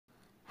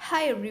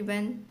Hi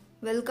everyone,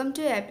 welcome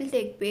to Apple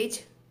Tech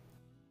page.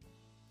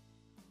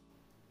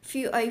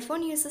 Few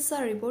iPhone users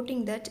are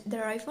reporting that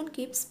their iPhone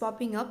keeps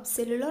popping up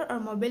cellular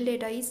or mobile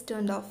data is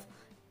turned off.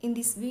 In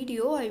this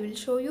video, I will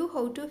show you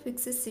how to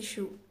fix this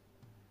issue.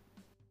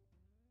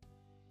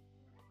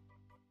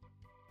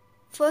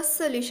 First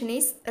solution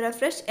is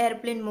refresh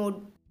airplane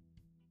mode.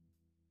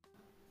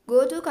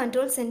 Go to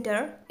Control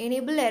Center,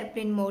 enable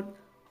airplane mode.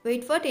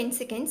 Wait for 10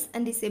 seconds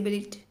and disable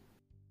it.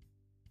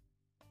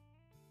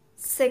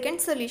 Second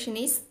solution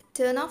is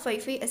turn off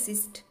Wi-Fi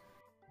assist.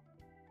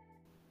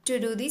 To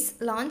do this,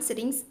 launch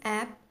Settings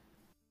app.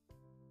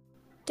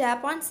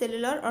 Tap on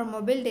cellular or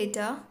mobile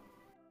data.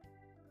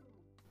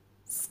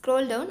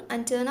 Scroll down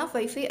and turn off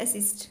Wi-Fi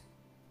assist.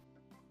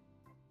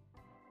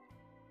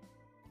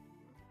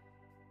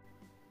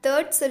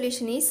 Third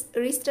solution is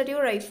restart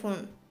your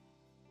iPhone.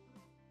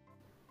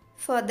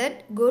 For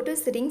that, go to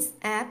Settings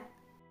app.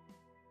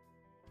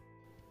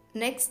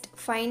 Next,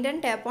 find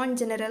and tap on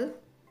General.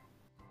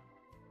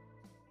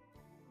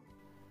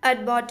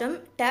 At bottom,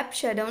 tap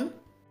Shutdown.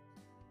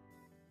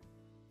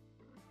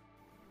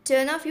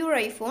 Turn off your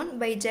iPhone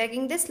by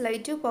dragging the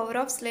slide to power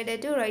off slider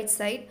to right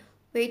side.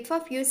 Wait for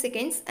few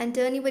seconds and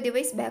turn your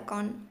device back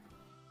on.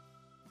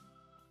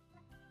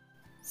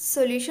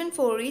 Solution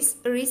 4 is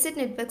reset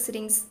network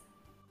settings.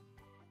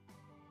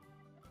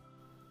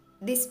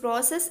 This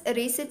process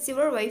resets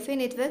your Wi-Fi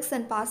networks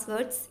and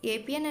passwords,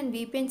 APN and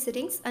VPN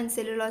settings and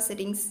cellular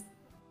settings.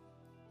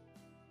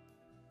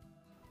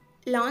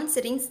 Launch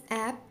Settings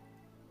app.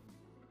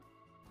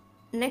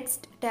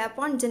 Next, tap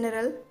on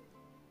General.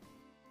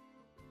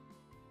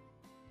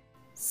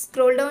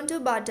 Scroll down to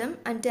bottom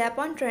and tap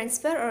on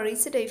Transfer or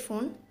Reset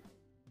iPhone.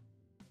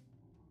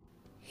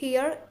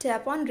 Here,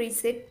 tap on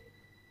Reset.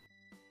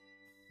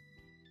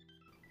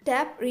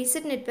 Tap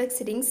Reset Network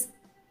Settings.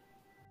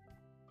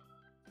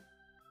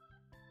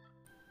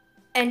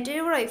 Enter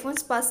your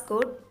iPhone's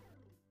passcode.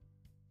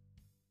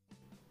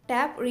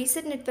 Tap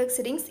Reset Network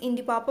Settings in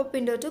the pop-up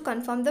window to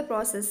confirm the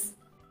process.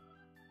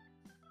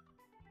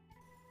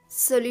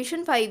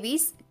 Solution 5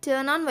 is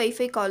turn on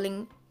Wi-Fi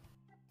calling.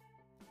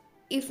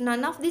 If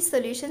none of these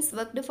solutions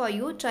worked for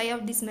you, try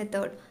out this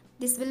method.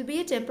 This will be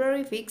a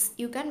temporary fix.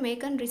 You can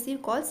make and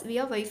receive calls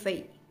via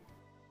Wi-Fi.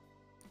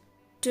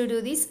 To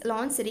do this,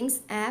 launch Settings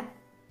app.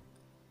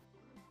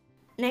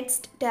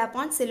 Next, tap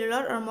on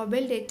cellular or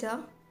mobile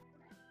data.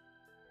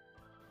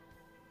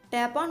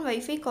 Tap on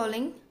Wi-Fi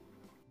calling.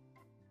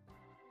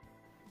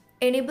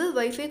 Enable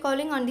Wi-Fi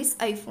calling on this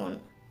iPhone.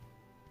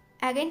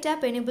 Again,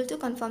 tap Enable to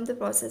confirm the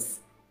process.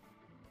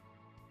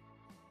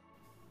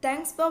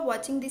 Thanks for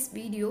watching this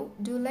video.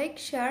 Do like,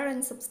 share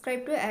and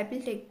subscribe to Apple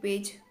Tech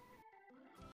page.